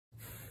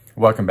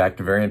Welcome back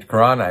to Variant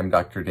Quran. I'm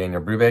Dr.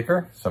 Daniel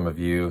Brubaker. Some of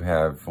you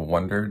have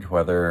wondered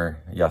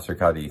whether Yasir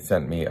Qadhi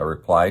sent me a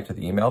reply to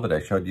the email that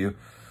I showed you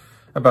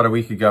about a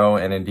week ago,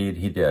 and indeed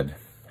he did.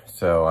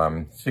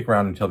 So stick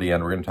around until the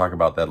end. We're going to talk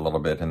about that a little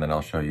bit, and then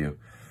I'll show you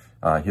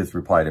his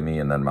reply to me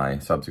and then my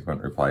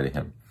subsequent reply to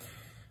him.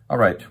 All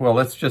right, well,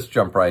 let's just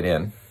jump right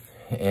in.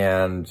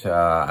 And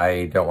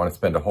I don't want to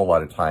spend a whole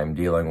lot of time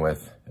dealing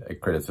with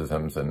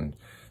criticisms and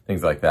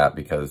things like that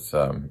because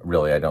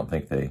really I don't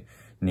think they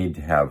need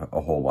to have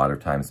a whole lot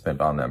of time spent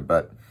on them.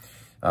 But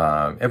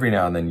every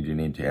now and then you do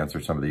need to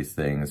answer some of these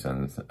things,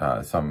 and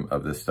some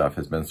of this stuff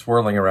has been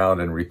swirling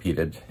around and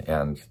repeated,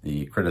 and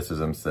the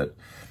criticisms that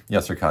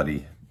Yasir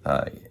Qadhi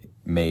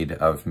made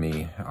of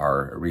me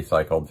are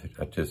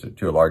recycled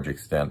to a large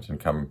extent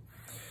and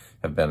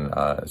have been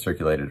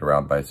circulated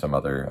around by some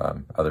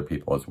other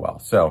people as well.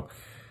 So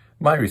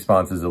my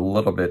response is a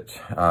little bit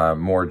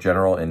more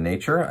general in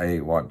nature.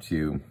 I want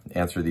to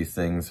answer these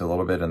things a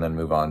little bit and then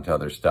move on to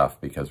other stuff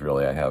because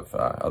really I have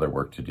other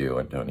work to do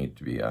and don't need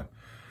to be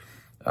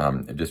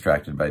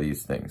distracted by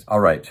these things. All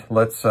right,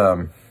 let's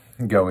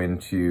go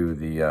into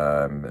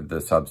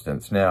the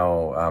substance.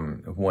 Now,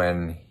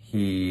 when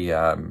he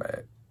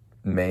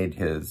made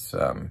his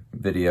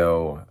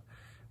video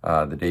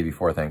the day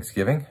before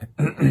Thanksgiving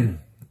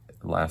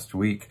last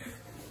week,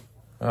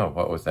 oh,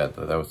 what was that?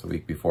 That was the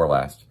week before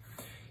last.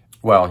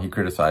 Well, he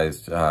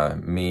criticized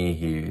me.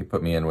 He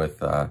put me in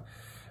with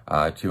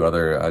two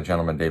other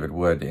gentlemen, David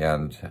Wood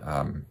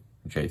and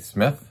Jay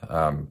Smith.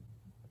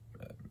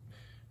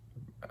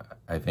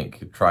 I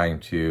think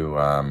trying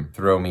to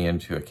throw me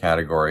into a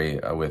category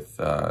with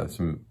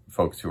some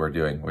folks who are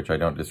doing, which I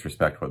don't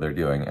disrespect what they're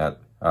doing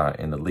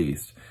in the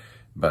least,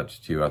 but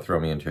to throw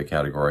me into a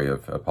category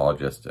of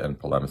apologists and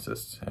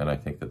polemicists. And I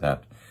think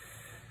that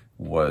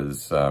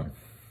was,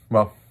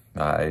 well,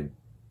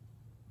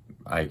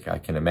 I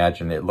can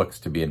imagine it looks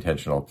to be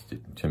intentional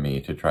to me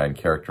to try and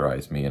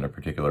characterize me in a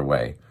particular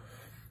way.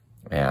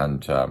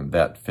 And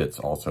that fits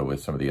also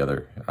with some of the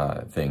other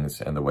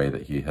things and the way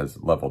that he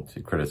has leveled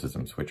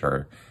criticisms, which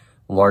are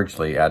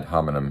largely ad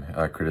hominem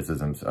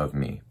criticisms of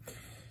me.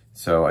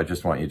 So I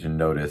just want you to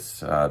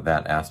notice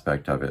that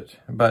aspect of it.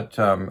 But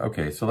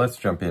okay, so let's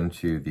jump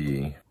into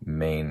the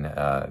main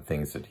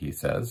things that he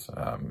says.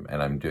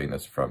 And I'm doing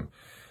this from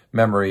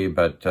memory,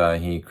 but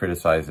he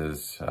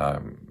criticizes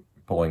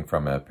pulling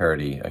from a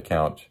parody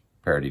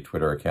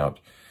Twitter account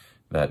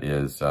that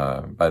is,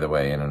 by the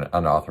way, in an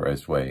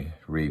unauthorized way,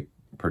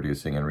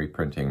 reproducing and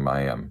reprinting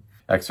my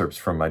excerpts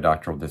from my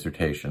doctoral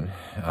dissertation.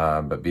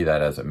 But be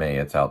that as it may,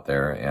 it's out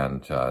there,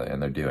 and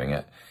they're doing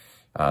it.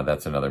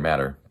 That's another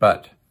matter.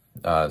 But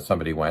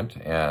somebody went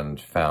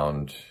and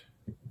found,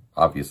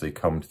 obviously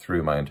combed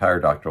through my entire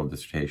doctoral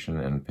dissertation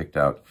and picked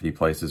out the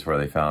places where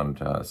they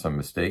found some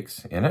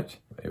mistakes in it.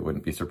 It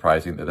wouldn't be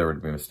surprising that there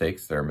would be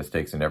mistakes. There are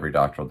mistakes in every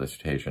doctoral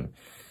dissertation.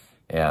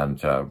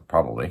 And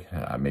probably,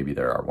 maybe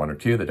there are one or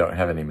two that don't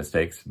have any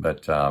mistakes,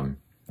 but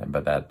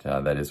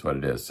that is what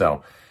it is.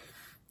 So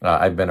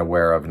I've been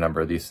aware of a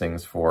number of these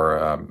things for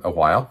a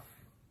while.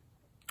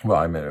 Well,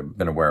 I've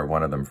been aware of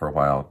one of them for a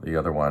while. The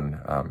other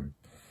one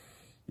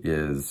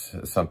is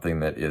something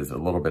that is a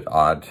little bit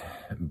odd,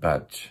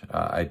 but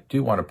I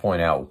do want to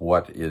point out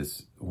what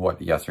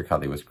Yasir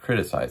Qadhi was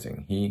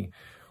criticizing. He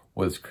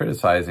was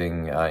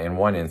criticizing, in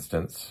one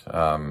instance,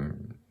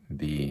 and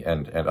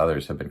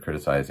others have been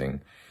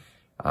criticizing,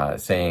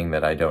 saying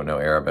that I don't know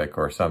Arabic,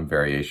 or some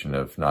variation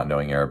of not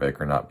knowing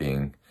Arabic or not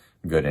being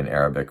good in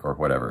Arabic or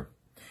whatever.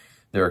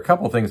 There are a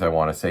couple things I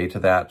want to say to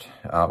that.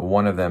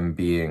 One of them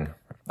being,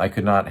 I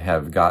could not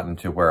have gotten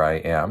to where I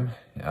am,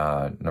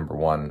 number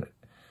one,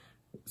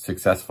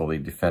 successfully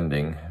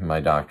defending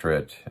my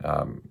doctorate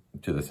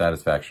to the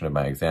satisfaction of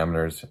my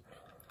examiners.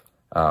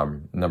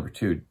 Number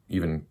two,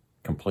 even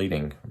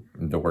completing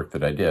the work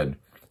that I did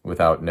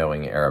without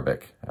knowing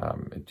Arabic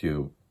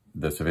to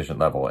the sufficient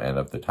level and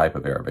of the type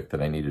of Arabic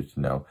that I needed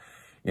to know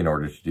in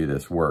order to do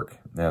this work.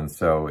 And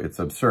so it's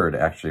absurd,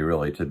 actually,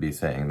 really, to be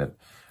saying that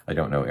I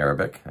don't know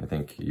Arabic. I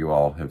think you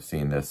all have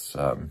seen this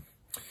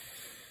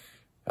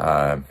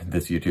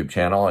this YouTube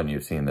channel, and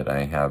you've seen that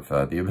I have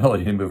the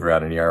ability to move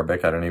around in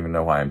Arabic. I don't even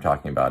know why I'm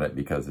talking about it,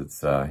 because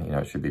it's,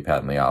 it should be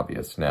patently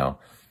obvious. Now,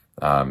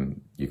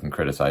 you can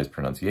criticize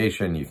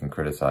pronunciation, you can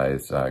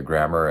criticize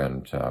grammar,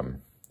 and,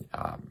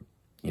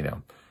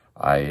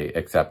 I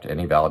accept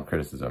any valid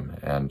criticism.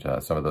 And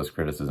some of those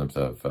criticisms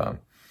you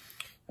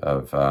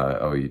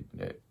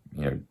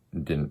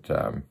didn't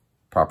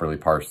properly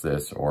parse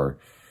this, or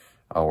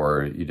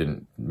you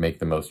didn't make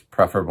the most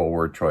preferable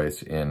word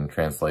choice in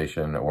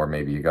translation, or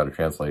maybe you got a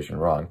translation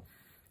wrong.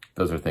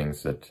 Those are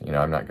things that,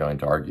 I'm not going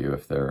to argue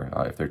if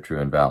they're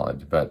true and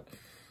valid. But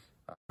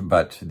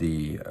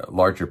the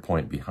larger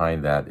point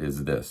behind that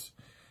is this,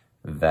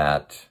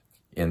 that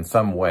in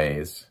some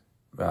ways,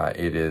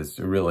 it is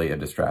really a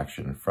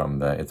distraction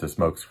from it's a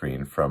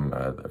smokescreen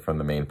from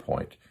the main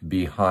point.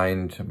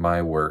 Behind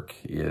my work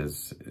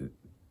is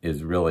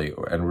really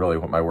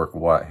what my work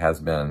has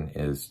been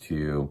is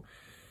to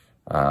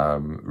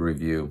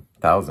review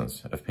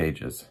thousands of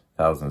pages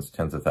thousands,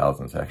 tens of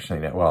thousands actually,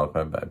 well,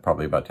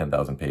 probably about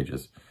 10,000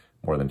 pages,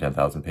 more than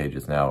 10,000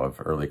 pages now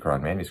of early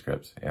Quran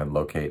manuscripts, and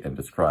locate and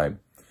describe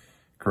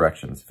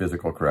corrections,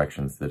 physical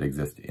corrections that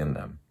exist in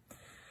them.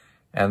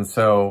 And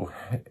so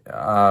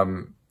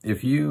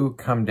if you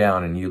come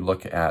down and you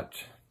look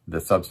at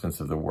the substance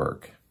of the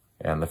work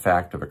and the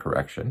fact of a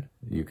correction,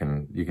 you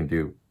can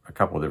do a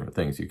couple of different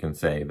things. You can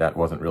say that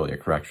wasn't really a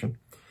correction.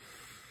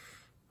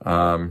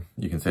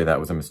 You can say that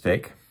was a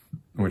mistake,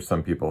 which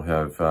some people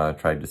have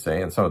tried to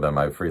say, and some of them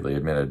I've freely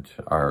admitted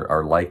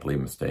are likely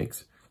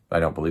mistakes. I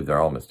don't believe they're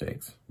all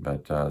mistakes,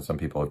 but some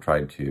people have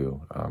tried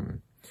to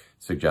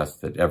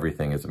suggest that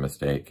everything is a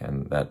mistake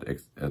and that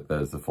is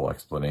the full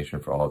explanation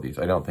for all of these.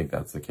 I don't think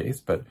that's the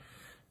case, but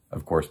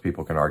of course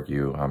people can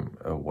argue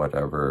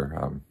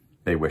whatever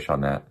they wish on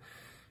that,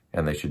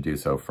 and they should do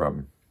so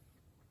from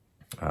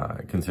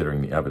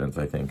considering the evidence,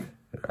 I think,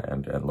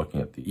 and looking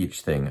at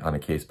each thing on a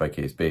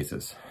case-by-case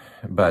basis.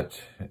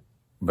 But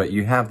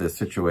you have this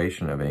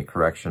situation of a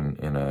correction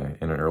in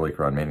an early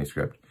Quran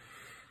manuscript.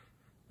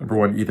 Number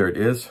one, either it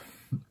is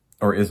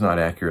or is not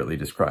accurately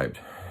described.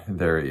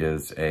 There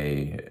is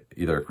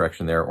either a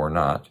correction there or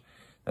not.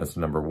 That's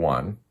number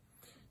one.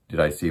 Did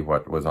I see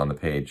what was on the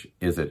page?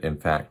 Is it, in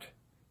fact,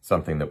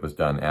 something that was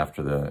done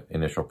after the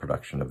initial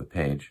production of the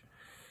page?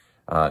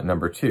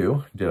 Number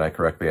two, did I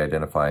correctly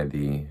identify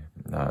the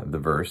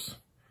verse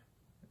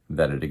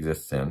that it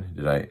exists in?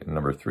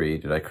 Number three,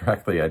 did I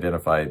correctly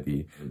identify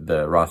the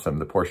rasam,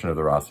 the portion of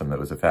the rasam that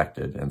was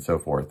affected, and so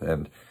forth?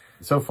 And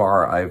so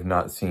far, I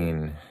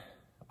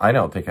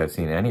don't think I've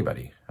seen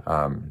anybody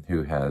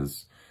who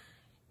has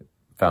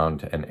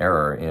found an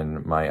error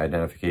in my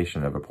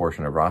identification of a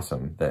portion of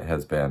rasam that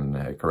has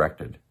been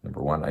corrected.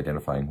 Number one,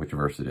 identifying which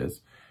verse it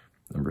is.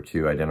 Number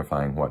two,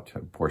 identifying what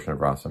portion of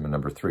rasam. And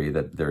number three,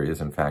 that there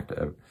is in fact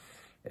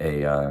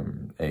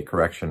a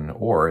correction,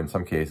 or in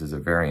some cases a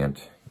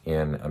variant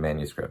in a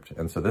manuscript.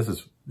 And so this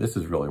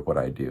is really what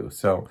I do.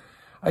 So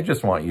I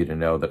just want you to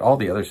know that all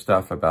the other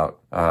stuff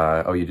about,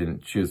 oh, you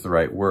didn't choose the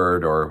right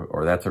word,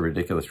 or that's a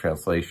ridiculous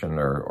translation,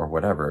 or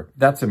whatever,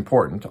 that's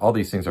important. All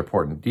these things are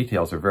important.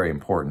 Details are very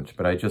important,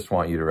 but I just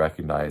want you to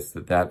recognize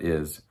that that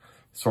is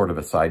sort of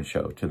a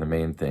sideshow to the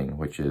main thing,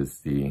 which is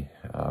the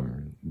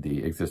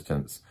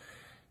existence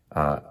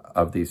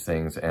of these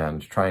things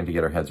and trying to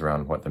get our heads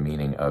around what the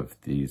meaning of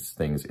these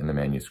things in the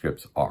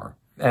manuscripts are.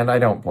 And I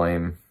don't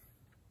blame,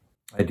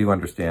 I do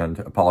understand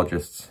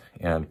apologists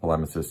and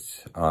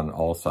polemicists on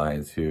all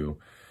sides who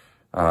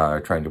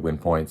are trying to win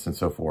points and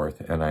so forth.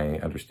 And I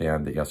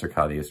understand that Yasir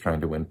Qadhi is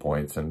trying to win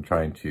points and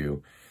trying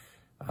to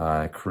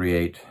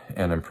create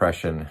an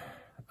impression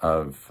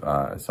of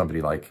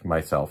somebody like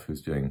myself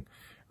who's doing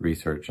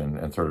research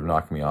and sort of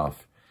knock me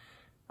off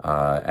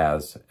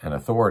as an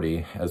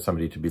authority, as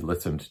somebody to be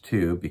listened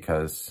to,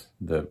 because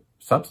the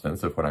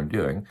substance of what I'm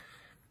doing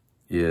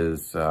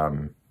is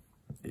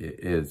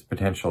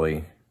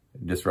potentially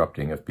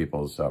disrupting of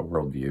people's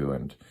worldview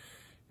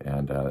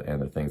and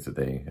the things that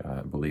they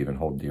believe and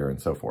hold dear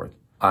and so forth.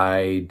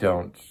 I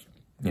don't,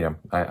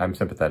 I'm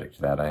sympathetic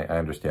to that. I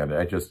understand it.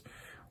 I just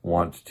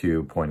want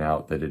to point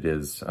out that it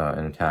is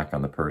an attack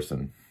on the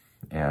person.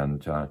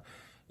 And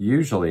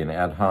usually an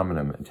ad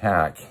hominem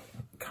attack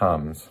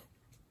comes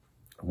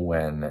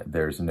when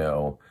there's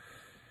no,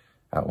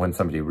 when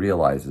somebody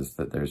realizes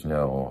that there's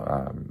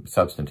no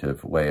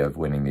substantive way of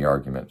winning the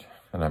argument.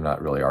 And I'm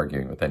not really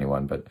arguing with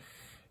anyone, but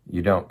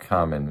you don't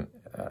come and,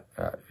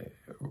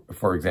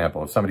 for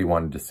example, if somebody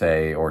wanted to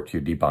say or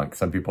to debunk,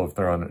 some people have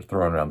thrown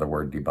around the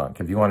word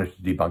debunk. If you wanted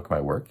to debunk my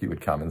work, you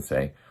would come and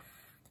say,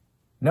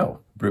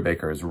 no,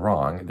 Brubaker is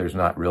wrong. There's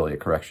not really a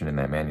correction in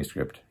that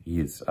manuscript.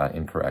 He's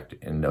incorrect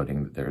in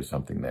noting that there is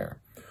something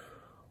there.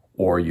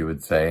 Or you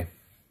would say,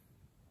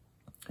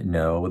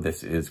 no,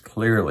 this is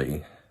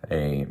clearly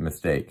a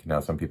mistake. Now,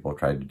 some people have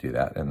tried to do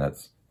that, and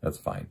that's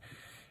fine.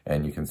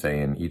 And you can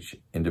say in each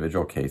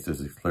individual case, this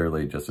is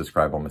clearly just a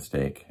scribal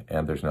mistake,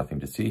 and there's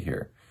nothing to see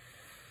here.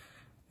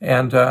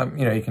 And,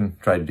 you can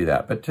try to do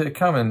that. But to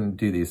come and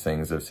do these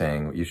things of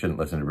saying you shouldn't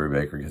listen to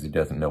Brubaker because he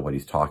doesn't know what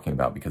he's talking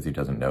about, because he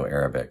doesn't know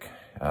Arabic,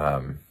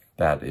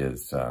 that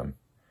is,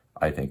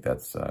 I think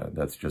that's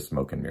just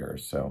smoke and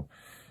mirrors. So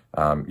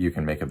you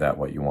can make of that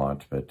what you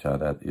want, but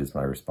that is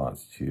my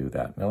response to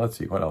that. Now, let's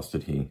see, what else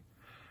did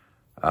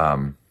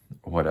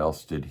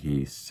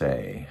he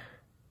say?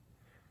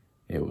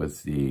 It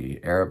was the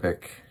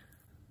Arabic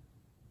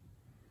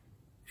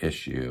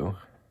issue.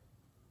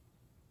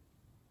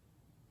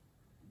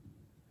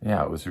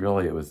 Yeah, it was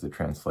the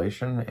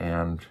translation,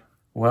 and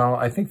well,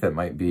 I think that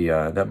might be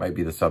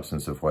the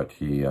substance of what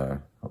he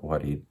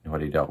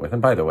dealt with.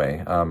 And by the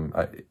way,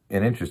 an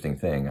interesting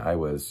thing, I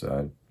was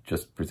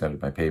just presented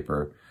my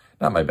paper,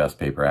 not my best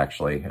paper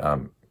actually.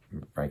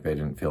 Frankly, I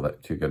didn't feel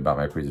that too good about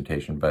my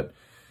presentation, but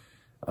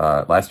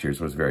last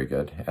year's was very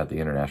good at the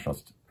International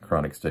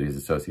Quranic Studies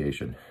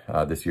Association.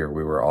 This year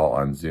we were all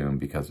on Zoom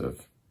because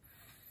of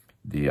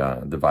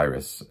the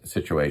virus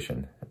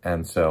situation.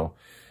 And so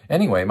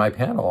anyway, my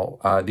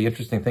panel, the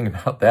interesting thing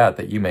about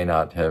that you may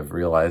not have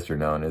realized or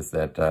known is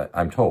that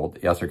I'm told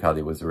Yasir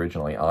Qadhi was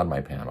originally on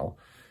my panel,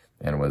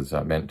 and was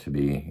meant to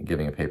be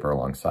giving a paper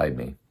alongside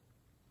me.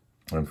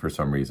 And for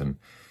some reason,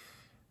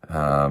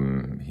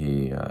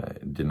 he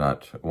did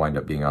not wind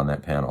up being on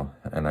that panel,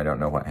 and I don't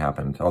know what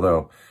happened.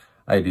 Although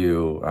I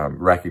do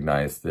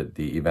recognize that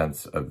the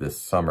events of this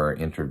summer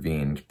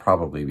intervened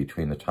probably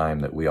between the time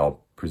that we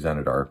all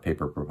presented our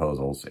paper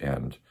proposals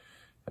and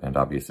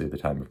obviously the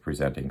time of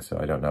presenting. So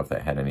I don't know if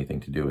that had anything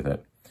to do with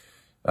it.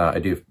 I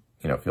do,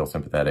 feel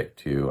sympathetic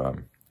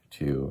to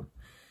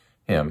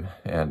him.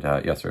 And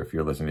Yasir, if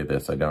you're listening to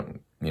this, I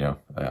don't,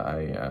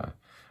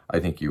 I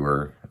think you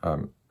were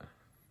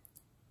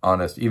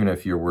honest, even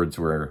if your words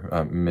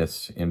were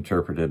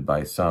misinterpreted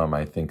by some.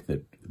 I think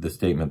that the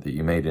statement that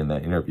you made in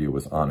that interview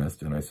was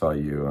honest, and I saw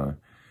you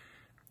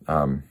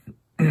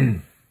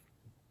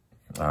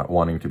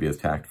wanting to be as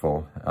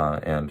tactful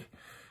and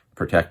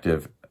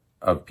protective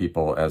of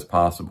people as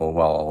possible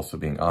while also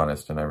being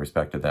honest, and I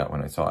respected that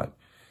when I saw it.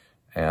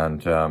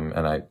 And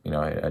I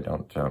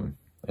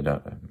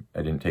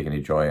didn't take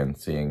any joy in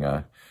seeing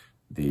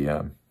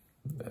the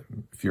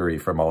fury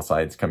from all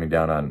sides coming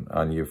down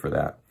on you for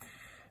that.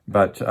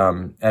 But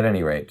at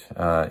any rate,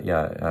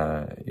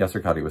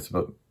 Yasir Qadhi was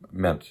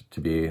meant to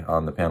be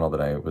on the panel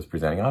that I was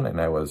presenting on, and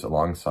I was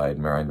alongside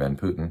Marijn van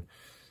Putten,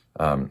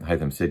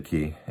 Haitham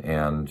Sidki,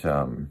 and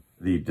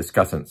the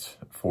discussants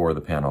for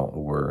the panel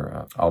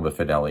were Alba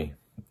Fideli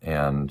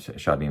and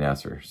Shadi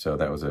Nasser. So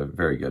that was a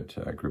very good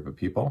group of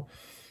people.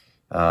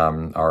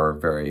 Our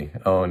very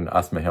own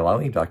Asma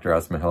Hilali, Dr.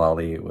 Asma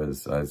Hilali,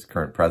 was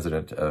current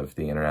president of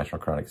the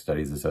International Chronic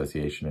Studies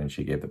Association, and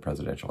she gave the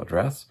presidential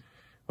address,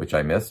 which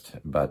I missed,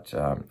 but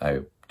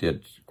I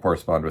did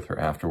correspond with her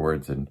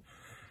afterwards, and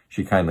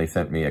she kindly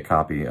sent me a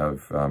copy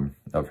of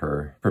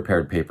her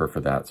prepared paper for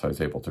that, so I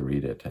was able to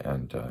read it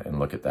and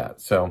look at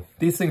that. So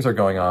these things are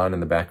going on in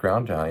the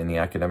background in the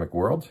academic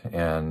world,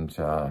 and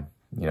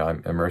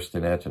I'm immersed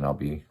in it, and I'll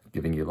be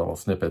giving you little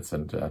snippets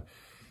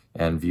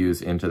and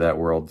views into that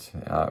world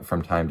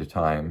from time to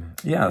time.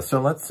 Yeah, so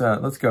let's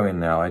go in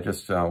now. I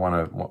just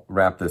want to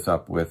wrap this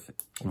up with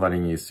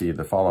letting you see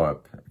the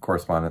follow-up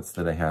correspondence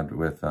that I had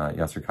with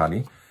Yasir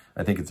Qadhi.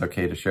 I think it's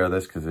okay to share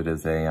this because it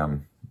is a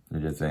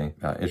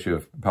issue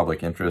of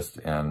public interest,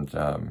 and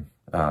again,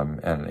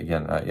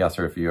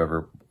 Yasir, if you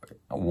ever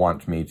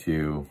want me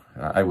to,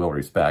 I will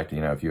respect.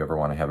 If you ever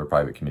want to have a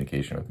private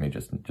communication with me,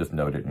 just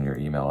note it in your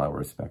email. I will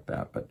respect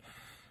that. But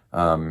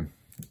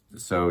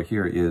so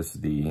here is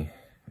the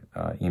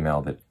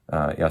email that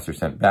Yasir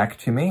sent back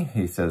to me.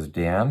 He says,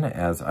 Dan,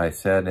 as I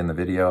said in the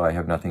video, I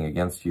have nothing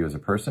against you as a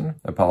person.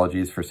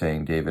 Apologies for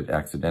saying David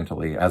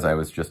accidentally, as I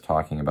was just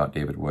talking about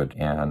David Wood,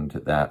 and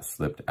that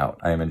slipped out.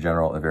 I am in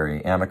general a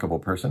very amicable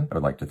person, I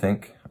would like to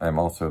think. I am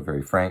also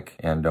very frank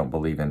and don't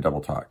believe in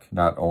double talk.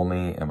 Not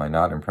only am I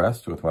not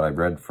impressed with what I've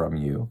read from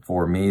you,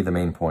 for me, the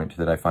main point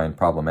that I find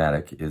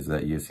problematic is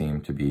that you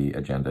seem to be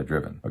agenda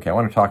driven. Okay, I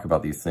want to talk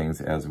about these things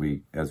as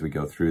we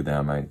go through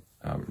them.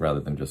 Rather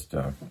than just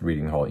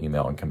reading the whole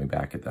email and coming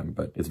back at them.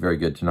 But it's very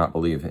good to not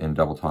believe in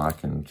double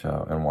talk and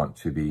want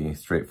to be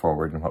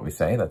straightforward in what we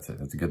say. That's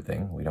a good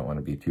thing. We don't want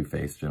to be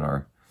two-faced in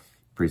our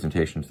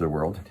presentation to the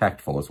world.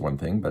 Tactful is one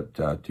thing, but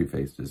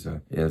two-faced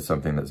is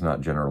something that's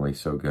not generally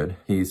so good.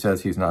 He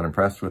says he's not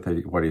impressed with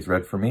what he's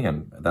read from me,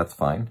 and that's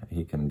fine.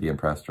 He can be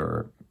impressed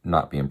or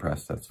not be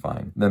impressed, that's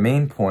fine. The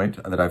main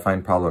point that I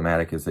find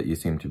problematic is that you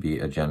seem to be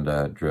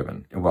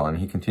agenda-driven. Well, and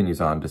he continues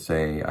on to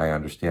say, I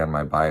understand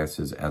my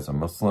biases as a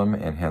Muslim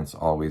and hence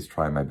always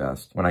try my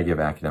best when I give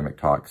academic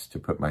talks to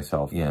put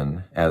myself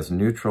in as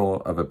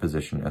neutral of a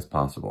position as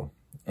possible.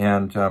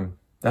 And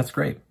that's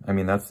great. I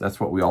mean, that's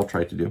what we all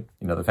try to do.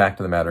 The fact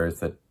of the matter is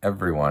that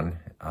everyone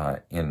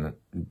in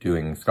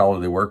doing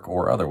scholarly work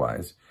or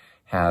otherwise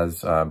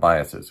has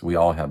biases. We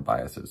all have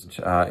biases.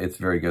 It's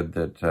very good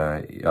that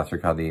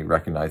Yasir Qadhi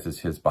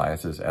recognizes his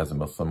biases as a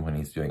Muslim when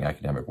he's doing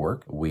academic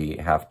work. We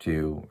have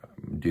to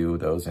do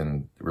those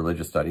in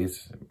religious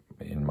studies.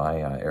 In my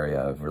area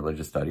of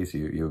religious studies,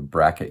 you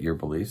bracket your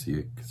beliefs.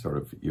 You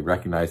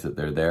recognize that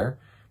they're there.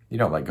 You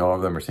don't let go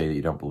of them or say that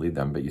you don't believe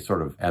them, but you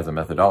sort of, as a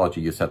methodology,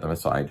 you set them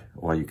aside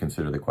while you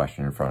consider the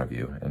question in front of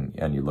you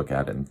and you look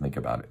at it and think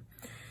about it.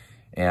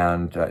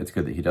 And it's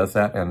good that he does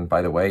that. And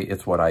by the way,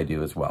 it's what I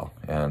do as well.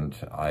 And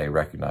I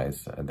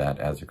recognize that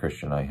as a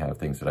Christian, I have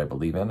things that I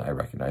believe in. I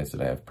recognize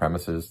that I have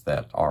premises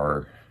that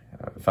are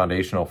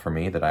foundational for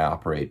me, that I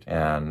operate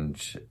and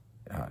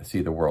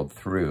see the world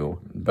through.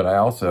 But I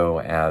also,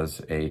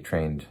 as a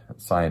trained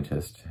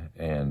scientist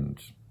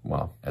and,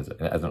 well, as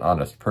an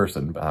honest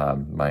person,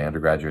 my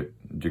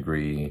undergraduate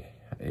degree,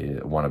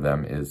 one of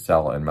them is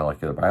cell and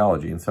molecular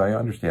biology. And so I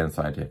understand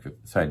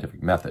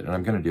scientific method. And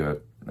I'm going to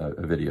do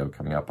a video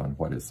coming up on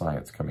what is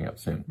science coming up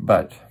soon.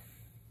 But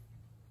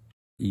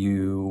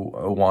you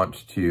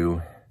want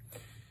to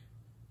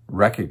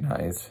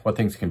recognize what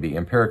things can be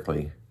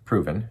empirically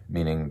proven,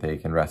 meaning they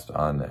can rest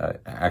on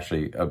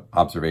actually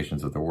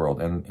observations of the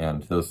world.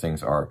 And those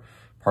things are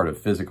part of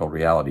physical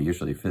reality.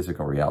 Usually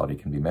physical reality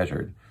can be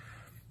measured.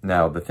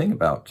 Now, the thing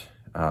about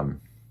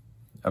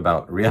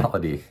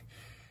reality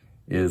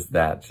is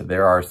that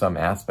there are some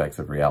aspects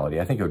of reality.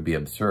 I think it would be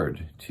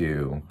absurd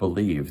to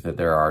believe that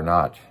there are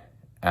not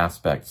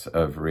aspects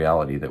of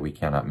reality that we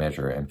cannot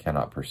measure and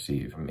cannot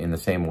perceive. In the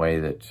same way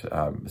that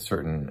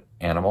certain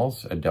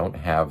animals don't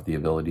have the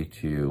ability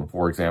to,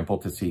 for example,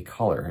 to see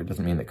color. It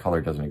doesn't mean that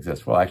color doesn't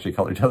exist. Well, actually,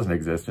 color doesn't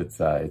exist. It's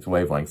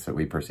wavelengths that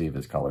we perceive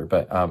as color.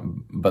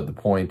 But the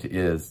point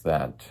is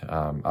that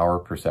our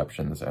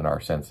perceptions and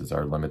our senses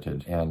are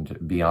limited.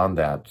 And beyond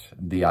that,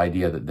 the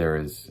idea that there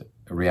is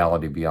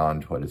reality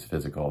beyond what is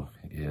physical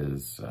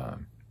is,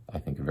 I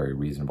think, a very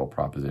reasonable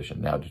proposition.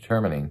 Now,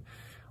 determining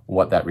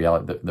what that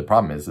reality, the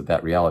problem is that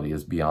that reality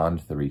is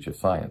beyond the reach of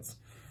science.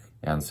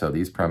 And so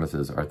these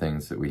premises are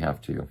things that we have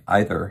to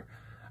either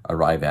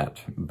arrive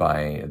at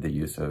by the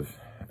use of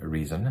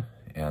reason,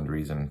 and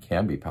reason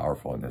can be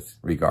powerful in this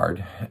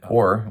regard,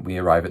 or we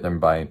arrive at them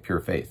by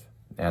pure faith.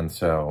 And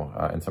so,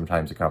 and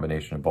sometimes a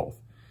combination of both.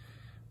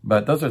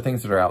 But those are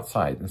things that are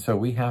outside. And so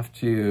we have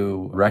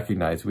to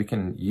recognize we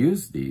can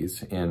use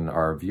these in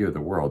our view of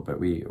the world, but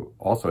we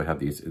also have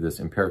this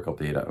empirical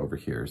data over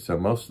here. So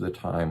most of the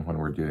time when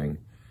we're doing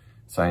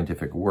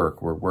scientific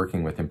work, we're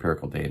working with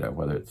empirical data,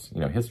 whether it's,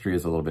 history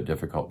is a little bit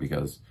difficult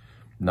because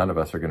none of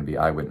us are going to be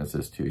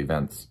eyewitnesses to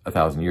events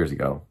 1,000 years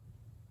ago,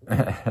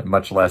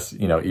 much less,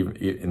 even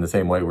in the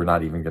same way, we're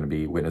not even going to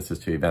be witnesses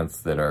to events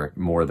that are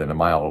more than a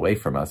mile away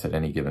from us at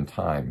any given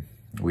time.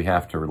 We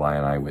have to rely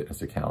on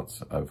eyewitness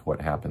accounts of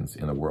what happens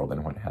in the world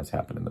and what has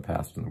happened in the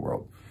past in the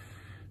world.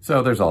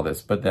 So there's all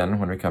this. But then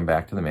when we come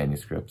back to the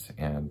manuscripts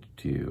and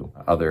to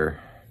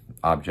other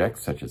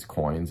objects such as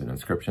coins and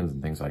inscriptions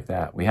and things like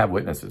that, we have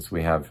witnesses.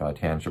 We have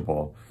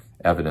tangible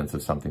evidence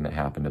of something that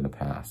happened in the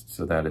past.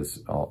 So that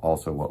is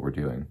also what we're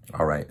doing.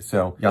 All right.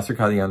 So Yasir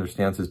Qadhi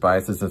understands his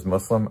biases as a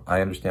Muslim.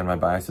 I understand my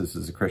biases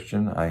as a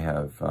Christian. I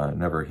have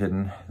never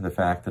hidden the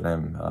fact that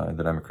I'm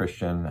a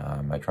Christian.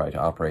 I try to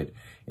operate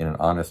in an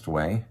honest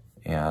way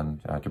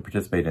and to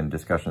participate in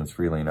discussions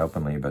freely and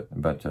openly,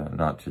 but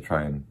not to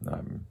try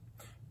and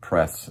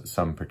press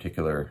some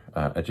particular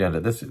agenda.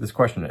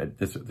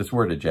 This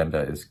word agenda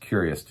is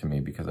curious to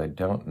me because I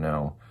don't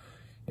know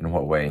in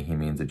what way he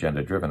means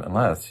agenda-driven,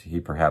 unless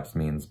he perhaps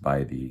means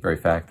by the very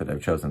fact that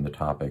I've chosen the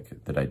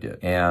topic that I did.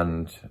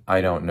 And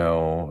I don't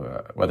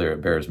know whether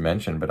it bears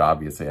mention, but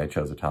obviously I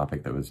chose a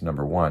topic that was,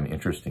 number one,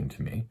 interesting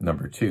to me.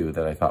 Number two,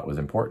 that I thought was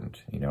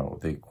important.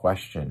 The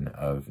question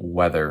of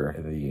whether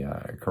the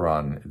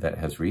Quran that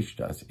has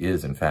reached us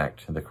is, in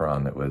fact, the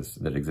Quran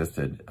that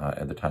existed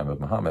at the time of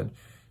Muhammad,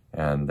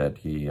 and that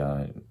he,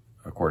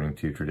 according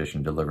to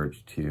tradition, delivered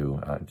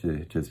to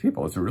his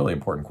people. It's a really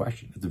important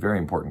question. It's a very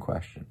important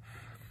question.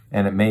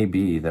 And it may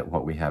be that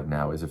what we have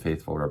now is a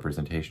faithful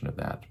representation of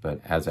that.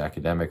 But as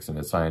academics and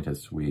as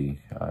scientists, we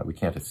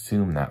can't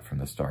assume that from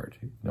the start,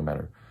 no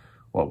matter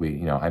what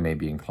I may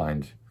be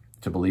inclined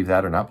to believe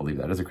that or not believe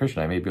that. As a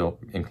Christian, I may be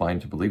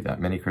inclined to believe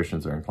that. Many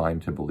Christians are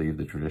inclined to believe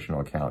the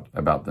traditional account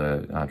about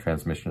the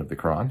transmission of the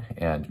Quran,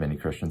 and many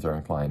Christians are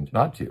inclined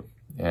not to.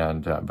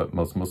 And but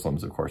most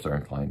Muslims, of course, are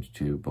inclined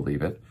to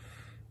believe it.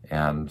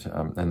 And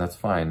that's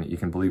fine. You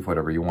can believe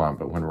whatever you want,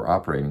 but when we're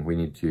operating, we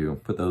need to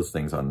put those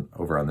things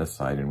over on this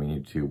side, and we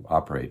need to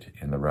operate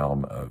in the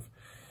realm of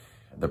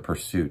the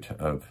pursuit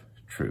of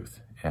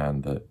truth.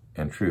 And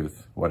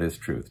truth, what is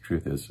truth?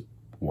 Truth is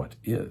what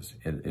is.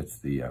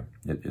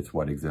 It's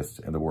what exists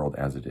in the world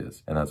as it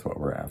is, and that's what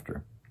we're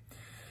after.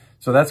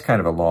 So that's kind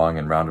of a long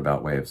and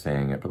roundabout way of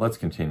saying it, but let's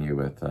continue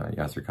with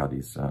Yasir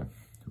Qadhi's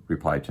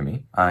reply to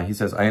me. He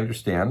says, I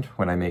understand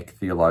when I make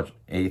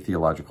a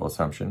theological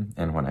assumption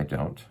and when I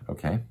don't.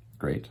 Okay,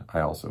 great. I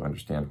also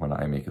understand when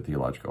I make a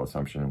theological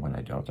assumption and when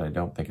I don't. I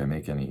don't think I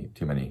make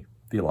too many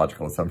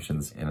theological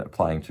assumptions in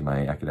applying to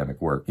my academic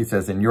work. He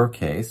says, in your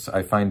case,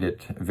 I find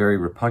it very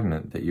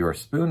repugnant that you are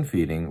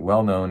spoon-feeding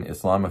well-known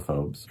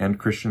Islamophobes and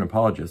Christian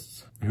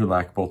apologists who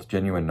lack both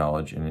genuine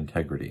knowledge and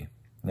integrity.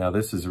 Now,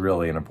 this is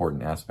really an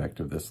important aspect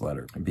of this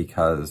letter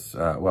because,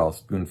 well,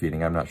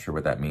 spoon-feeding, I'm not sure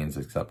what that means,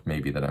 except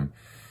maybe that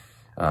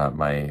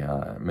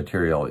my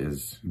material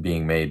is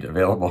being made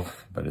available,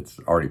 but it's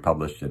already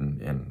published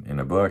in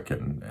a book,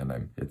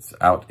 and it's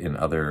out in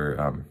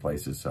other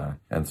places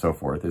and so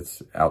forth.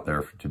 It's out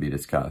there to be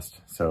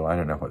discussed. So I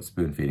don't know what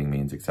spoon-feeding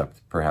means,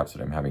 except perhaps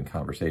that I'm having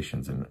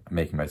conversations and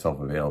making myself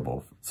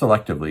available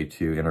selectively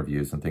to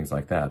interviews and things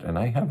like that. And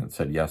I haven't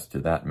said yes to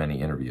that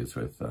many interviews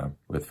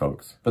with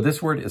folks. But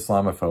this word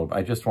Islamophobe,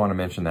 I just want to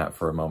mention that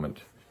for a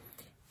moment,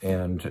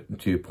 and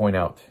to point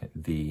out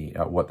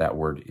what that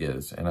word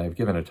is. And I've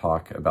given a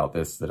talk about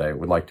this that I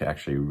would like to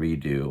actually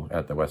redo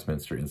at the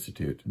Westminster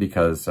Institute,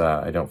 because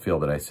I don't feel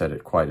that I said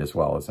it quite as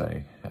well as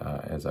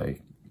I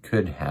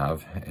could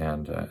have,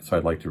 and so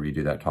I'd like to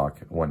redo that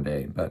talk one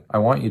day. But I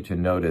want you to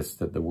notice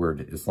that the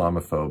word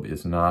Islamophobe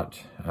is not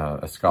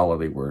a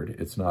scholarly word.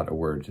 It's not a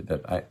word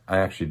that I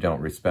actually don't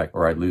respect,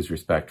 or I lose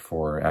respect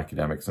for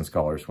academics and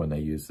scholars when they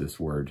use this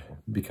word,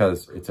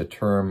 because it's a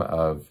term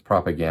of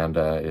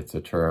propaganda. It's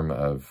a term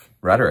of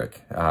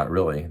rhetoric,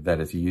 really, that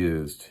is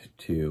used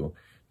to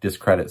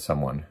discredit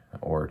someone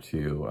or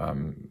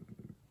to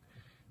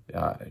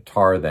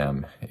tar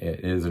them.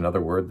 It is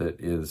another word that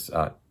is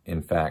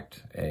in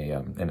fact,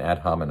 an ad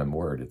hominem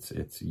word.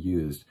 It's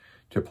used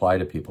to apply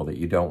to people that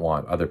you don't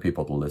want other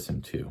people to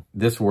listen to.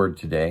 This word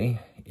today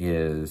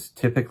is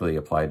typically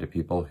applied to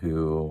people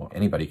who,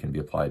 anybody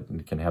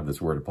can have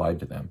this word applied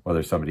to them.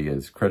 Whether somebody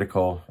is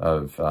critical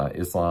of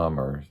Islam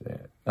or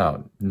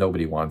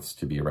nobody wants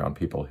to be around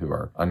people who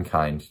are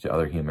unkind to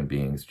other human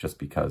beings just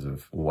because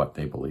of what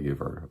they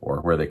believe or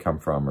where they come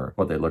from or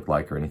what they look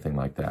like or anything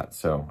like that.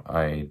 So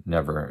I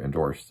never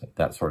endorse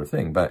that sort of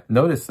thing. But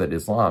notice that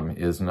Islam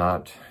is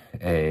not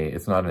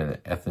it's not an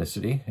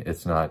ethnicity,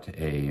 it's not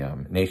a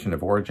nation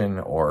of origin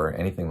or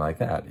anything like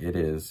that. It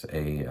is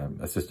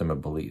a system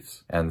of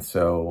beliefs. And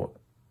so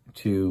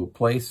to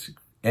place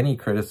any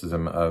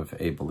criticism of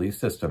a belief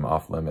system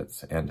off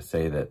limits and to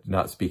say that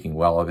not speaking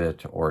well of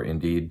it or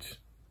indeed,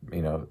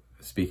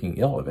 speaking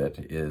ill of it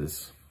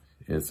is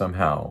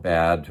somehow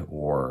bad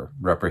or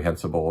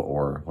reprehensible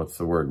or what's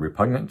the word,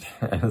 repugnant,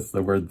 as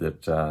the word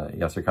that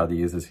Yasir Qadhi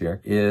uses here,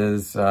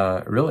 is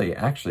really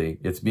actually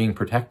it's being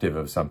protective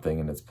of something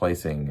and it's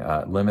placing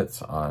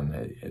limits on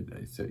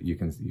it. So you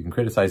can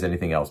criticize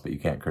anything else, but you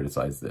can't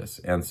criticize this.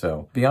 And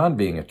so beyond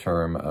being a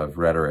term of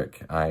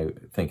rhetoric, I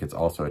think it's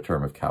also a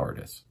term of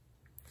cowardice.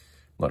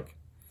 Look,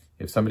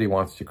 if somebody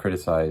wants to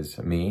criticize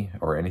me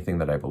or anything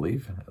that I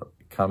believe,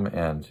 come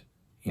and,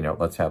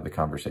 let's have the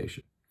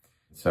conversation.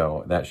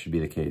 So that should be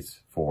the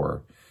case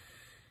for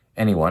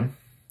anyone.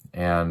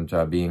 And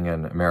being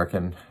an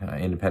American,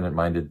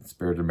 independent-minded,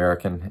 spirited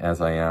American,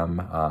 as I am,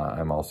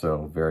 I'm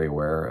also very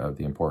aware of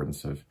the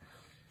importance of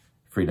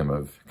freedom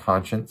of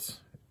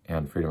conscience.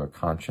 And freedom of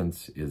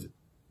conscience is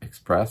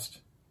expressed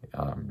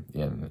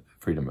in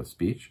freedom of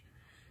speech.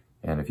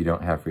 And if you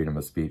don't have freedom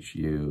of speech,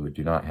 you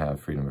do not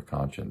have freedom of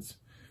conscience.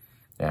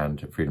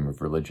 And freedom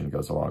of religion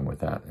goes along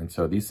with that. And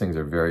so these things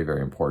are very,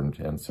 very important.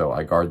 And so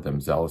I guard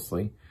them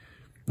zealously.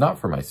 Not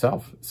for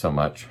myself so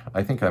much.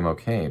 I think I'm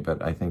okay,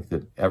 but I think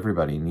that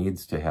everybody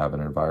needs to have an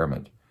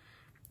environment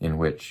in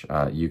which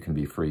you can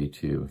be free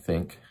to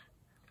think,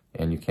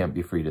 and you can't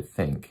be free to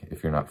think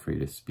if you're not free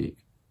to speak.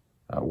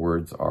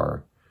 Words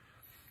are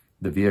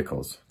the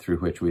vehicles through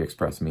which we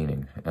express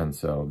meaning, and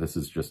so this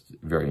is just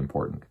very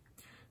important.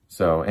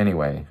 So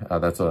anyway,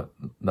 that's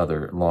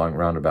another long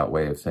roundabout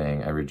way of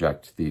saying I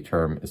reject the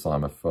term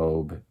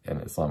Islamophobe and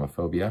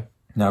Islamophobia.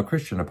 Now,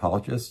 Christian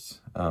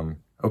apologists,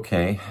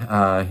 okay,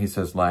 he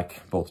says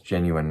lack both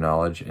genuine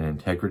knowledge and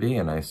integrity,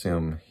 and I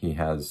assume he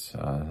has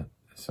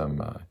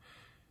some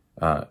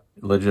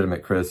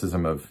legitimate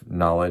criticism of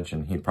knowledge,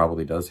 and he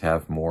probably does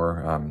have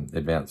more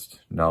advanced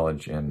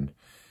knowledge in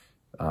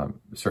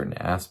certain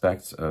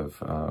aspects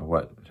of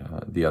what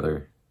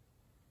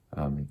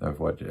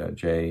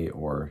Jay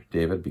or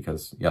David,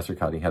 because Yasir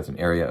Qadhi has an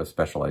area of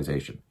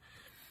specialization.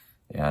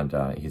 And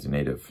he's a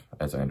native,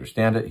 as I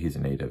understand it, he's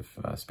a native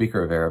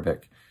speaker of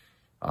Arabic,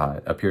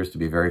 appears to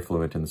be very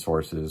fluent in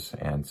sources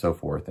and so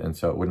forth. And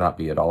so it would not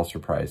be at all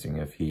surprising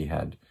if he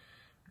had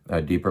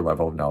a deeper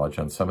level of knowledge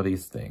on some of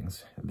these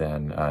things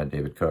than my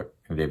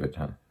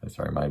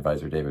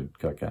advisor David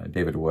Cook,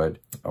 David Wood,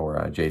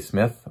 or Jay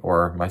Smith,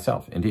 or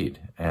myself, indeed.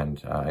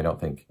 And I don't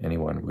think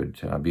anyone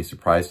would be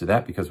surprised at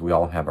that because we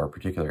all have our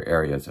particular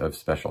areas of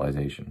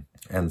specialization.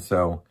 And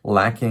so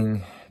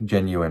lacking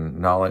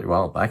genuine knowledge,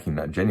 lacking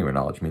that genuine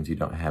knowledge means you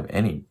don't have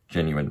any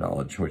genuine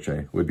knowledge, which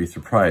I would be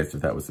surprised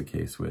if that was the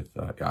case with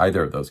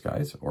either of those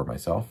guys or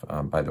myself.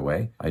 By the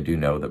way, I do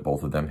know that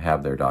both of them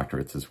have their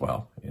doctorates as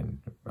well in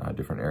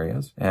different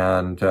areas.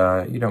 And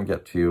you don't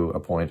get to a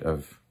point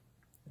of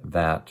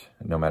that,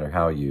 no matter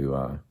how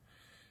you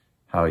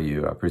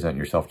present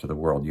yourself to the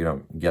world, you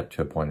don't get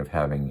to a point of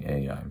having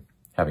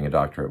a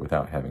doctorate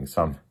without having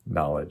some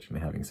knowledge and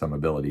having some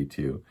ability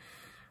to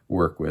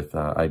work with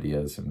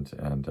ideas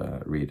and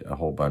read a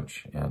whole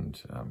bunch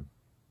and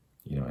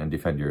and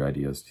defend your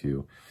ideas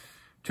to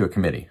a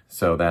committee.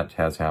 So that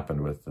has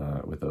happened with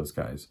those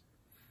guys.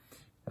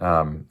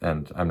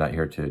 And I'm not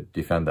here to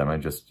defend them.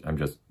 I'm just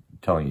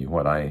telling you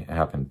what I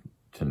happen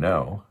to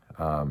know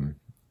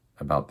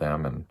about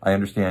them. And I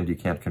understand you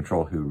can't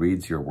control who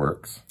reads your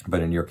works,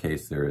 but in your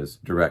case, there is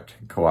direct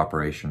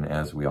cooperation,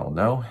 as we all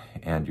know,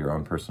 and your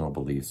own personal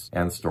beliefs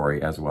and story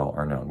as well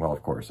are known. Well,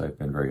 of course, I've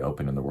been very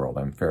open in the world.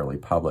 I'm fairly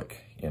public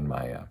in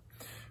my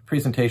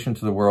presentation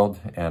to the world,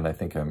 and I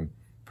think I'm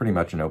pretty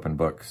much an open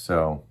book.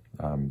 So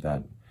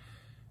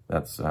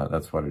that's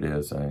what it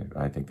is.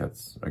 I think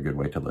that's a good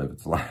way to live.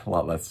 It's a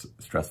lot less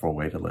stressful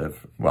way to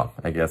live. Well,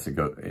 I guess it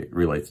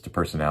relates to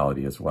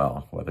personality as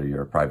well, whether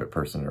you're a private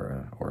person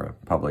or a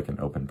public and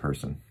open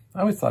person.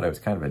 I always thought I was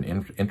kind of an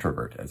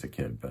introvert as a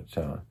kid,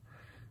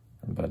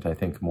 but I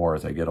think more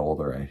as I get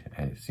older,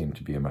 I seem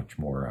to be a much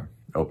more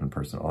open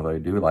person, although I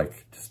do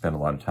like to spend a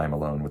lot of time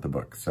alone with a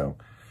book. So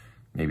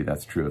maybe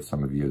that's true of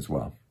some of you as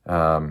well.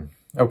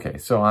 Okay,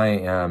 so I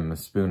am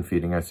spoon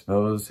feeding, I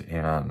suppose,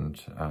 and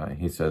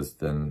he says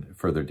then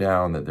further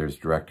down that there's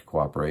direct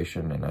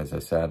cooperation, and as I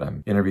said,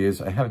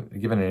 I haven't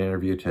given an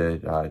interview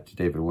to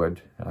David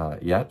Wood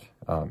yet,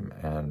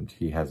 and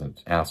he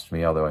hasn't asked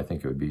me, although I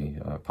think it would be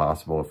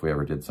possible if we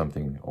ever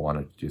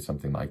wanted to do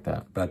something like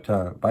that.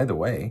 But by the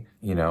way,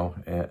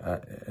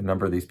 a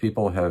number of these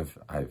people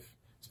I've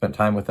spent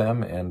time with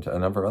them, and a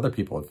number of other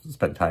people have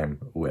spent time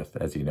with.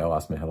 As you know,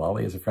 Asma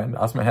Hilali is a friend.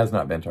 Asma has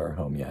not been to our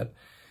home yet.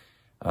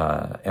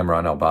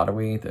 Emran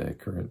Al-Badawi, the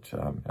current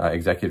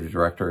executive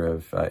director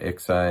of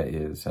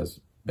ICSA, has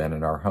been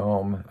in our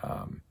home.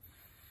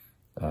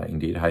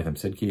 Indeed, Haitham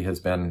Sidki has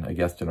been a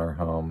guest in our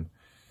home.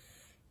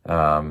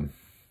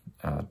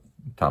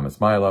 Thomas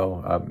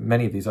Milo,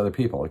 many of these other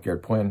people,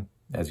 Garrett Quinn,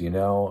 as you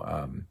know.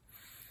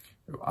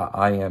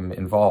 I am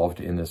involved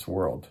in this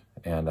world,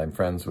 and I'm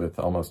friends with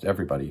almost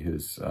everybody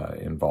who's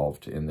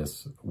involved in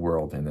this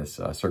world, in this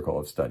circle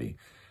of study.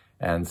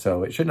 And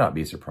so it should not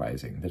be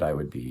surprising that I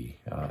would be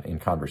in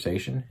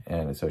conversation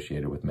and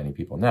associated with many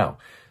people. Now,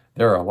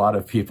 there are a lot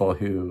of people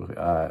who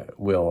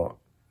will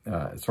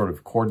sort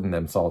of cordon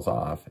themselves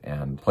off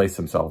and place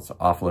themselves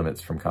off limits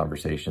from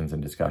conversations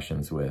and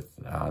discussions with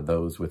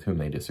those with whom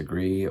they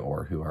disagree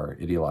or who are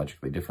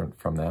ideologically different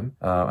from them.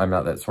 I'm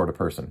not that sort of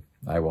person.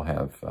 I will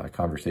have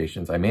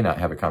conversations. I may not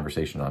have a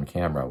conversation on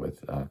camera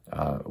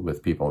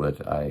with people that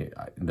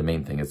the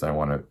main thing is I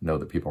want to know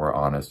that people are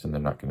honest and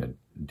they're not going to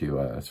do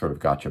a sort of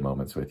gotcha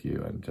moments with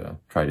you and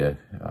try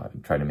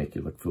to make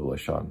you look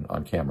foolish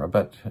on camera.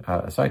 But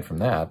aside from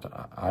that,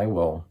 I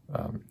will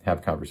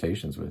have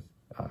conversations with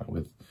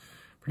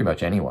pretty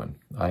much anyone.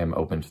 I am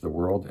open to the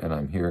world, and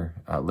I'm here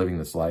living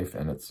this life,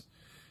 and it's,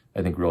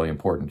 I think, really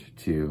important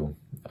to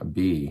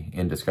be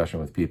in discussion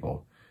with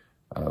people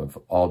of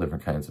all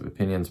different kinds of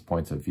opinions,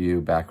 points of view,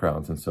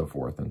 backgrounds, and so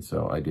forth, and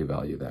so I do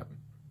value that.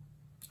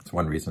 It's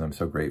one reason I'm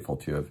so grateful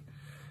to have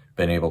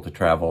been able to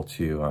travel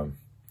to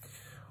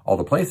all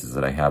the places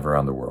that I have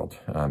around the world.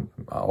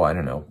 Oh, I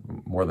don't know,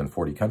 more than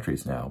 40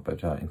 countries now,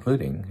 but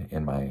including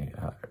in my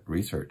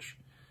research.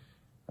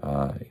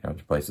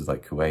 To places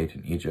like Kuwait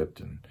and Egypt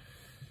and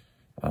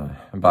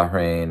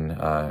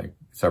Bahrain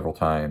several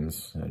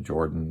times,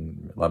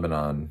 Jordan,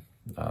 Lebanon,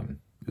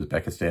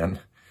 Uzbekistan,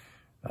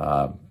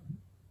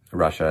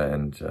 Russia,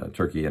 and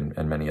Turkey,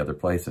 and many other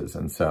places.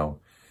 And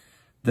so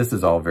this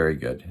is all very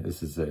good.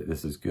 This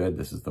is good.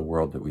 This is the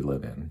world that we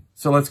live in.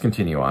 So let's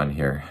continue on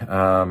here.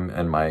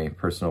 And my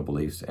personal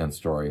beliefs and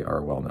story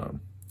are well known.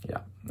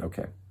 Yeah,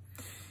 okay.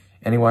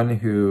 Anyone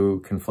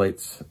who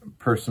conflates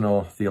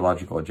personal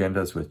theological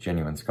agendas with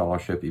genuine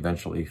scholarship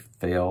eventually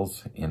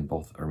fails in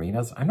both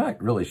arenas. I'm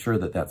not really sure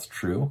that that's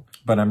true,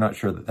 but I'm not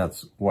sure that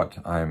that's what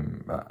I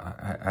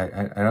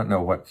don't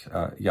know what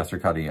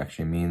Yasir Qadhi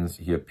actually means.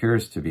 He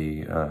appears to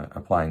be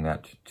applying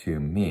that to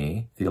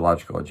me,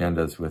 theological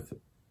agendas with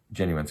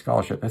genuine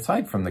scholarship,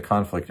 aside from the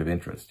conflict of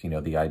interest,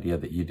 the idea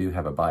that you do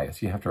have a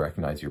bias. You have to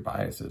recognize your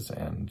biases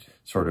and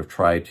sort of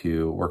try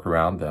to work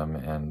around them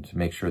and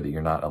make sure that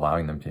you're not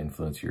allowing them to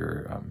influence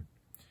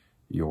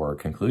your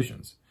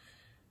conclusions.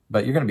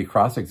 But you're going to be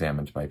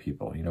cross-examined by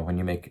people. When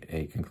you make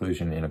a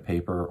conclusion in a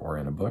paper or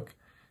in a book,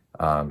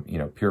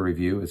 peer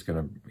review is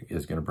going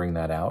to bring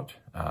that out.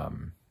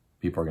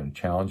 People are going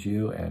to challenge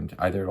you, and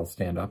either it'll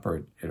stand up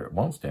or it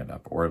won't stand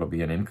up, or it'll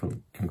be an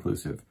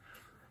inconclusive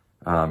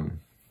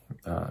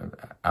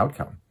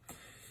outcome.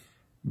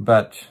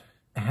 But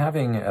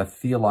having a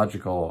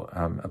theological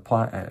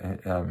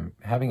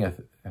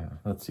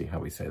let's see how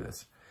we say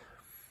this,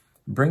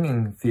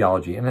 bringing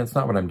theology, and it's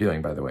not what I'm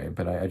doing, by the way,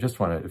 but I just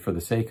want to, for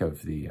the sake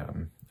of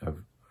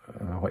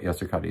what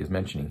Yasir Qadhi is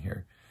mentioning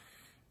here,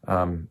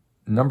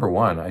 number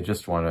one, I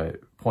just want to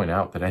point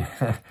out that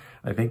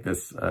I think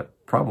this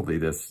probably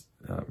this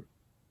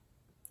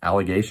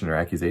allegation or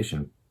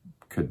accusation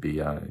could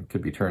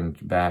be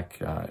turned back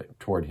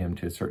toward him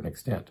to a certain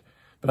extent.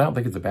 But I don't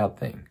think it's a bad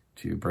thing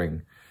to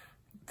bring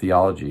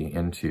theology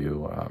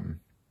into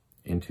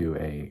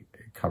a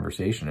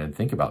conversation and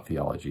think about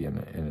theology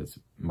in as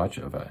much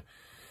of a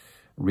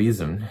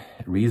reasoned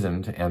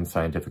and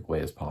scientific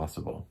way as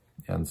possible.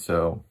 And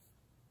so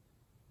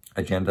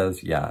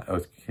agendas, yeah,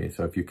 okay,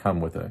 so if you come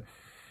with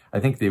I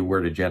think the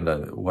word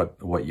agenda,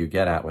 what you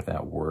get at with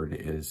that word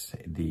is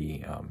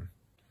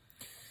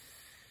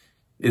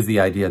the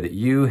idea that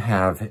you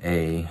have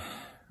a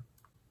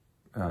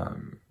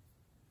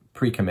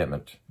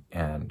pre-commitment,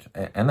 and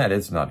that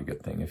is not a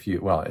good thing.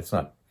 It's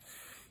not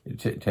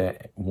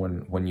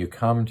when you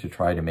come to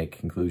try to make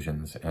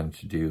conclusions and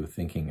to do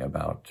thinking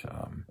about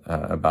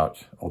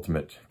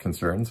ultimate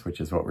concerns,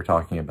 which is what we're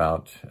talking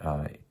about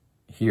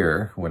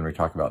here when we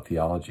talk about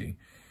theology.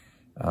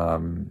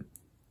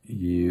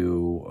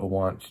 You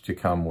want to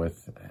come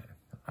with,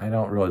 I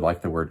don't really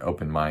like the word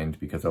open mind,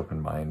 because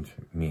open mind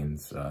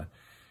means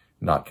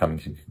not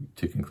coming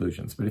to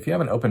conclusions. But if you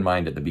have an open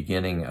mind at the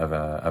beginning of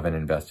an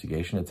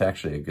investigation, it's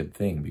actually a good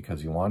thing,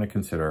 because you want to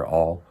consider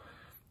all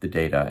the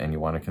data and you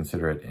want to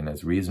consider it in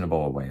as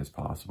reasonable a way as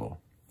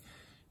possible.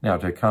 Now,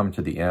 to come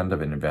to the end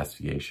of an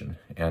investigation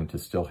and to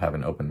still have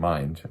an open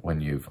mind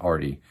when you've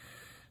already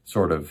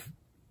sort of,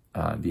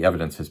 the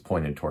evidence has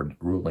pointed toward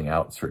ruling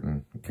out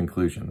certain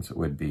conclusions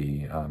would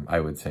be, I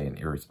would say, an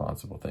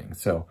irresponsible thing.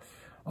 So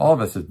all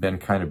of us have been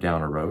kind of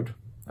down a road.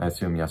 I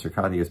assume Yasir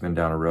Qadhi has been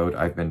down a road.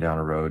 I've been down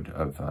a road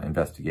of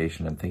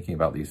investigation and thinking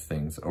about these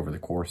things over the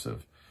course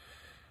of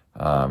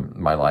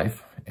my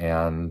life.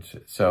 And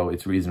so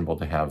it's reasonable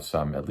to have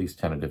some at least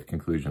tentative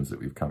conclusions that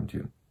we've come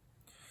to.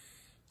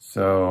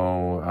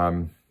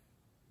 So,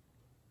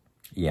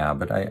 yeah,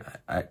 but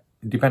I,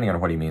 depending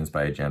on what he means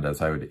by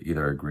agendas, I would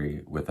either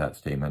agree with that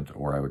statement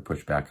or I would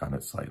push back on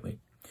it slightly.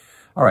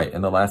 All right,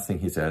 and the last thing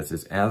he says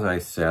is, as I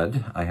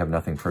said, I have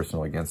nothing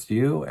personal against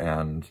you,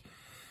 and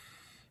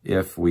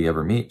if we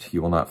ever meet,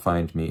 you will not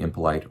find me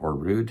impolite or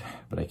rude,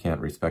 but I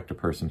can't respect a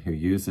person who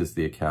uses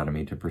the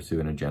academy to pursue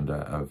an agenda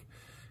of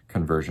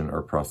conversion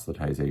or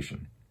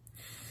proselytization.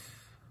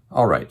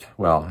 All right,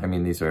 well, I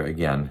mean, these are,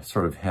 again,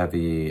 sort of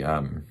heavy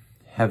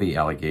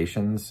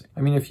allegations.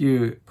 I mean, if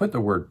you put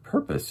the word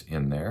purpose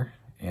in there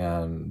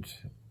and,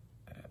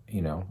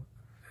 you know,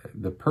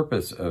 the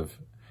purpose of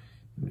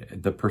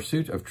the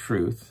pursuit of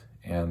truth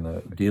and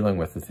the dealing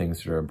with the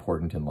things that are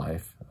important in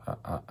life,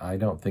 I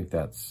don't think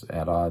that's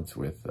at odds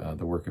with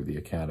the work of the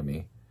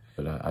Academy,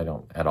 but I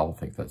don't at all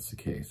think that's the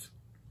case.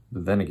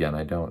 But then again,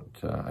 I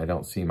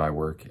don't see my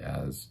work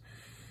as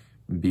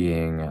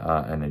being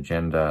an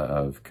agenda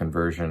of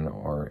conversion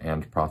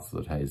and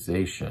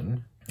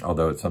proselytization,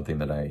 although it's something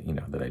that I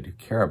do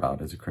care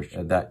about as a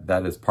Christian.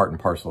 That is part and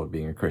parcel of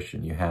being a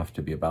Christian. You have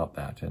to be about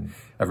that, and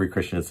every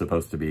Christian is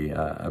supposed to be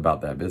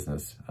about that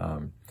business.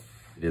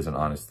 It is an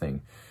honest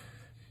thing.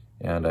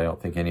 And I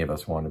don't think any of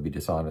us want to be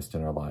dishonest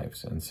in our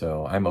lives. And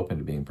so I'm open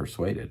to being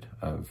persuaded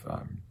of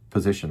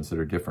positions that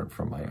are different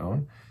from my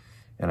own.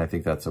 And I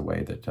think that's a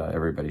way that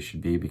everybody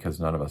should be, because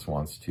none of us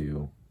wants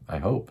to, I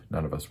hope,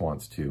 none of us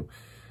wants to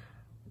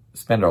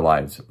spend our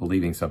lives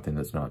believing something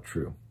that's not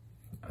true.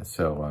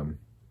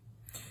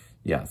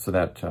 Yeah, so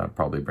that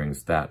probably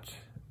brings that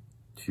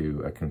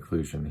to a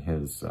conclusion,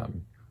 his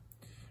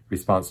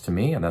response to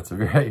me. And that's a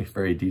very,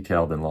 very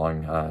detailed and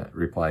long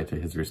reply to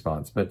his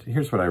response. But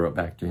here's what I wrote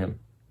back to him.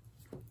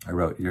 I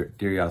wrote, Dear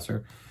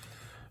Yasir,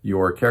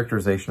 your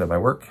characterization of my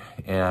work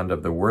and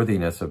of the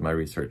worthiness of my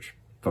research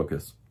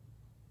focus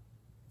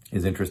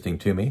is interesting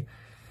to me.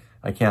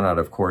 I cannot,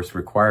 of course,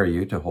 require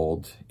you to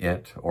hold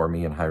it or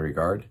me in high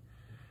regard,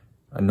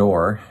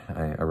 nor,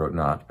 I wrote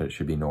not, but it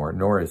should be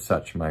nor is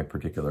such my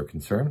particular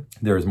concern.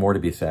 There is more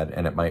to be said,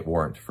 and it might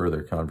warrant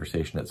further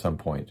conversation at some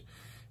point.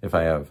 If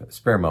I have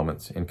spare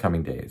moments in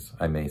coming days,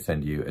 I may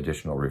send you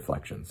additional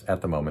reflections.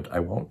 At the moment,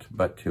 I won't,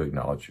 but to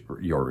acknowledge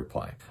your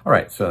reply. All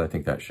right, so I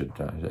think that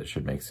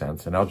should make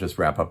sense. And I'll just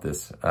wrap up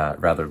this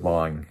rather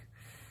long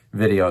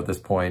video at this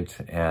point,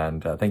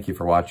 and thank you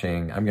for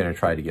watching. I'm going to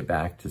try to get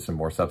back to some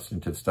more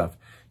substantive stuff.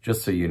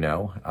 Just so you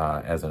know,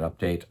 as an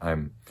update,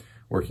 I'm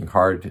working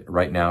hard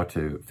right now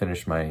to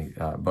finish my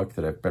book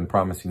that I've been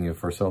promising you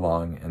for so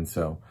long, and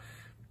so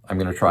I'm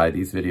going to try.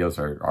 These videos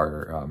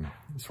are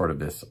sort of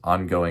this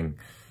ongoing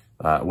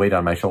weight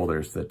on my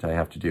shoulders that I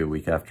have to do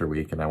week after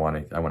week, and I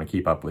want to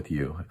keep up with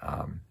you.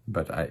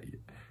 But I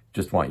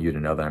just want you to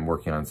know that I'm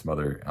working on some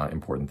other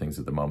important things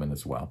at the moment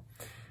as well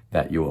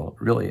that you will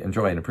really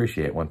enjoy and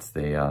appreciate once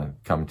they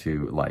come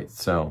to light.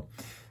 So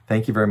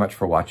thank you very much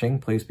for watching.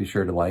 Please be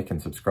sure to like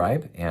and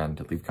subscribe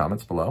and leave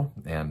comments below,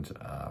 and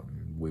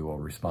we will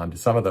respond to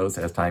some of those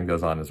as time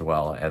goes on, as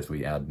well as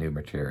we add new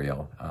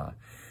material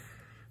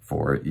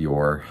for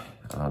your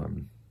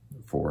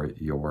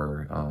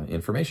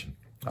information.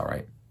 All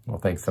right. Well,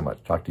 thanks so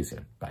much. Talk to you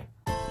soon. Bye.